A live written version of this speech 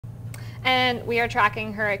and we are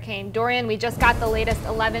tracking Hurricane Dorian. We just got the latest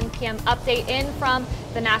 11 p.m. update in from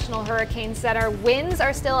the National Hurricane Center. Winds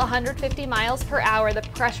are still 150 miles per hour. The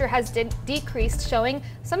pressure has decreased, showing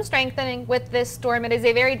some strengthening with this storm. It is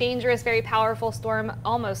a very dangerous, very powerful storm,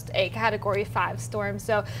 almost a Category 5 storm.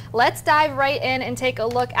 So let's dive right in and take a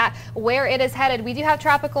look at where it is headed. We do have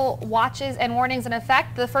tropical watches and warnings in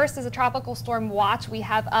effect. The first is a tropical storm watch we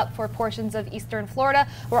have up for portions of eastern Florida.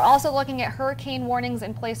 We're also looking at hurricane warnings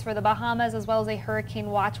in place for the Bahamas, as well as a hurricane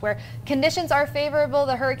watch where conditions are favorable.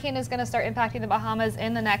 The hurricane is going to start impacting the Bahamas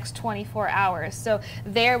in the next 24 hours. So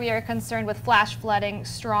there we are concerned with flash flooding,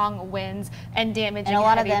 strong winds, and damaging heavy rains. And a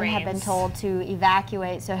lot of them have been told to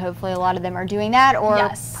evacuate, so hopefully a lot of them are doing that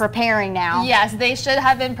or preparing now. Yes, they should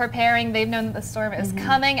have been preparing. They've known that the storm is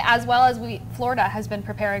coming, as well as Florida has been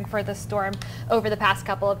preparing for the storm over the past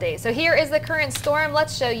couple of days. So here is the current storm.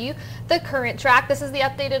 Let's show you the current track. This is the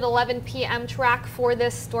updated 11 p.m. track for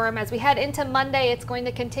this storm. As we head into Monday, it's going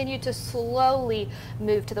to continue to slowly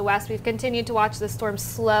move to the west. We've continued to watch the storm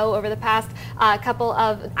slow over the past couple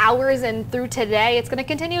of hours and through today. It's going to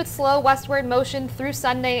continue its slow westward motion through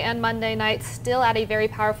Sunday and Monday night, still at a very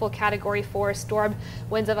powerful Category 4 storm,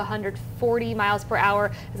 winds of 140 miles per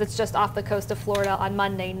hour as it's just off the coast of Florida on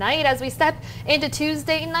Monday night. As we step into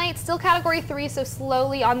Tuesday night, still Category 3, so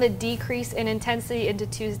slowly on the decrease in intensity into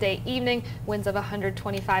Tuesday evening, winds of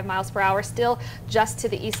 125 miles per hour, still just to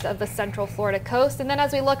the east of the central Florida coast. And then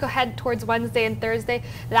as we look ahead towards Wednesday and Thursday,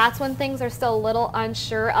 that's when things are still a little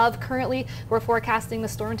unsure of. Currently, we're forecasting the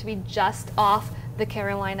storm to be just off the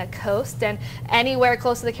Carolina coast, and anywhere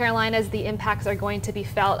close to the Carolinas, the impacts are going to be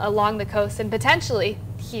felt along the coast and potentially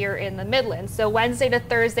here in the Midlands. So Wednesday to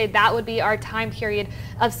Thursday, that would be our time period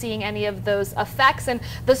of seeing any of those effects. And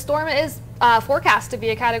the storm is forecast to be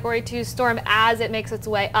a Category 2 storm as it makes its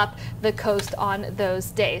way up the coast on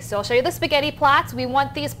those days. So I'll show you the spaghetti plots. We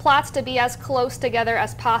want these plots to be as close together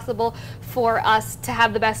as possible for us to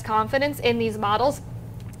have the best confidence in these models.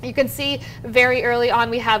 You can see very early on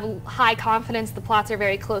we have high confidence. The plots are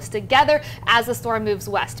very close together as the storm moves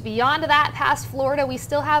west. Beyond that, past Florida, we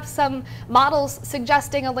still have some models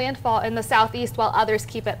suggesting a landfall in the southeast while others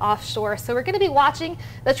keep it offshore. So we're going to be watching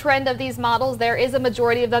the trend of these models. There is a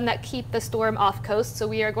majority of them that keep the storm off coast. So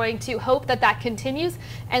we are going to hope that that continues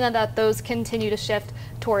and then that those continue to shift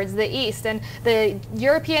towards the east. And the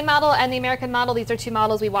European model and the American model, these are two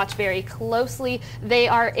models we watch very closely. They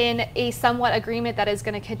are in a somewhat agreement that is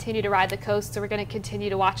going to continue to ride the coast, so we're going to continue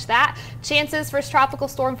to watch that. Chances for tropical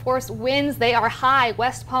storm force winds, they are high.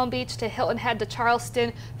 West Palm Beach to Hilton Head to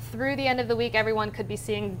Charleston. Through the end of the week, everyone could be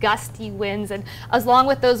seeing gusty winds, and as long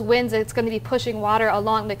with those winds, it's going to be pushing water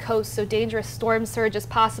along the coast, so dangerous storm surge is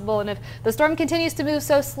possible. And if the storm continues to move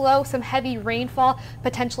so slow, some heavy rainfall,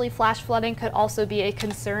 potentially flash flooding could also be a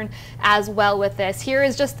concern as well with this. Here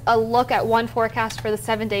is just a look at one forecast for the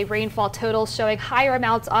 7-day rainfall totals, showing higher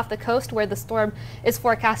amounts off the coast where the storm is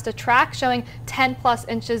forecast to track, showing 10+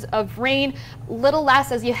 inches of rain. Little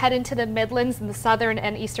less as you head into the Midlands and the southern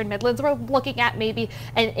and eastern Midlands. We're looking at maybe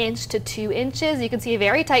an inch to 2 inches. You can see a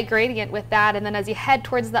very tight gradient with that. And then as you head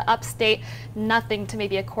towards the upstate, nothing to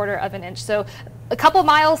maybe 1/4 of an inch. So a couple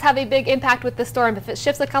miles have a big impact with the storm. If it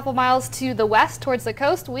shifts a couple miles to the west towards the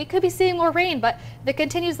coast, we could be seeing more rain, but if it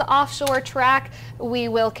continues the offshore track, we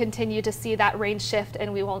will continue to see that rain shift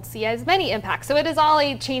and we won't see as many impacts. So it is all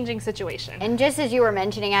a changing situation. And just as you were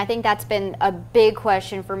mentioning, I think that's been a big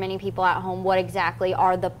question for many people at home. What exactly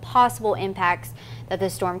are the possible impacts that the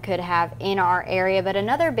storm could have in our area? But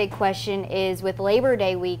another big question is, with Labor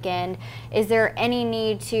Day weekend, is there any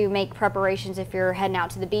need to make preparations if you're heading out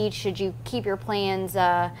to the beach? Should you keep your plans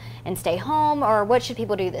and stay home, or what should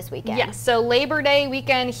people do this weekend? Yes, so Labor Day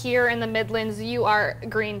weekend here in the Midlands, you are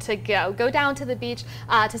green to go. Go down to the beach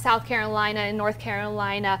to South Carolina and North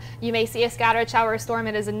Carolina. You may see a scattered shower storm.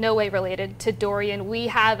 It is in no way related to Dorian. We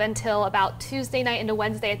have until about Tuesday night into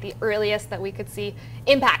Wednesday at the earliest that we could see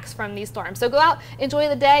impacts from these storms. So go out, enjoy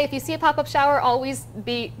the day. If you see a pop-up shower, always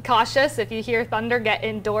be cautious. If you hear thunder, get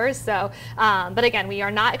indoors. So, but again, we are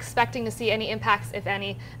not expecting to see any impacts, if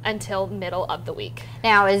any, until middle of the week.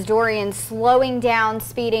 Now, is Dorian slowing down,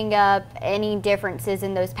 speeding up? Any differences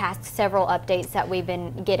in those past several updates that we've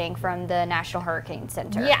been getting from the National Hurricane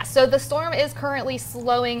Center? Yeah, so the storm is currently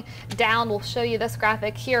slowing down. We'll show you this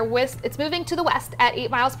graphic here. It's moving to the west at 8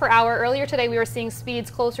 miles per hour. Earlier today, we were seeing speeds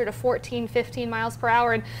closer to 14, 15 miles per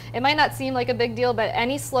hour, and it might not seem like a big deal still, but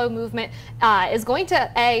any slow movement is going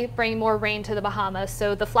to bring more rain to the Bahamas.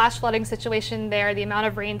 So the flash flooding situation there, the amount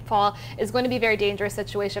of rainfall is going to be a very dangerous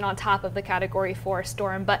situation on top of the Category 4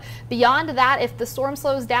 storm. But beyond that, if the storm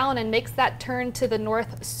slows down and makes that turn to the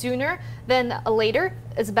north sooner than later,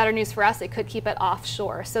 it's better news for us. It could keep it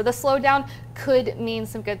offshore. So the slowdown could mean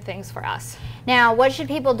some good things for us. Now, what should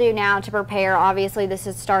people do now to prepare? Obviously, this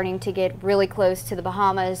is starting to get really close to the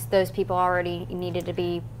Bahamas. Those people already needed to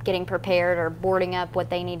be getting prepared or boarding up what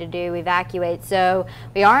they need to do, evacuate. So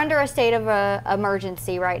we are under a state of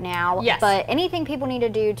emergency right now. Yes. But anything people need to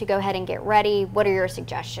do to go ahead and get ready, what are your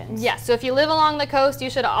suggestions? Yes, so if you live along the coast, you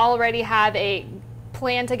should already have a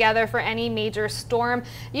plan together for any major storm.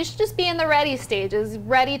 You should just be in the ready stages,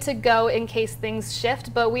 ready to go in case things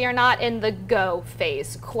shift, but we are not in the go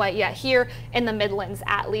phase quite yet here in the Midlands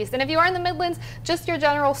at least. And if you are in the Midlands, just your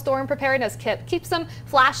general storm preparedness kit. Keep some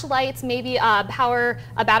flashlights, maybe a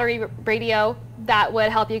battery radio that would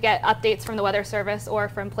help you get updates from the Weather Service or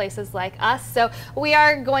from places like us. So we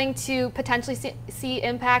are going to potentially see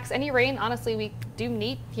impacts. Any rain, honestly, we do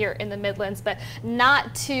need here in the Midlands, but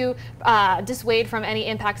not to dissuade from any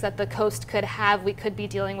impacts that the coast could have. We could be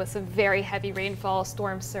dealing with some very heavy rainfall,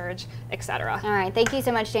 storm surge, etc. All right, thank you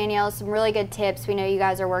so much, Danielle. Some really good tips. We know you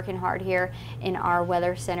guys are working hard here in our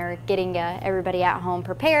weather center, getting everybody at home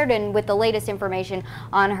prepared and with the latest information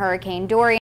on Hurricane Dorian.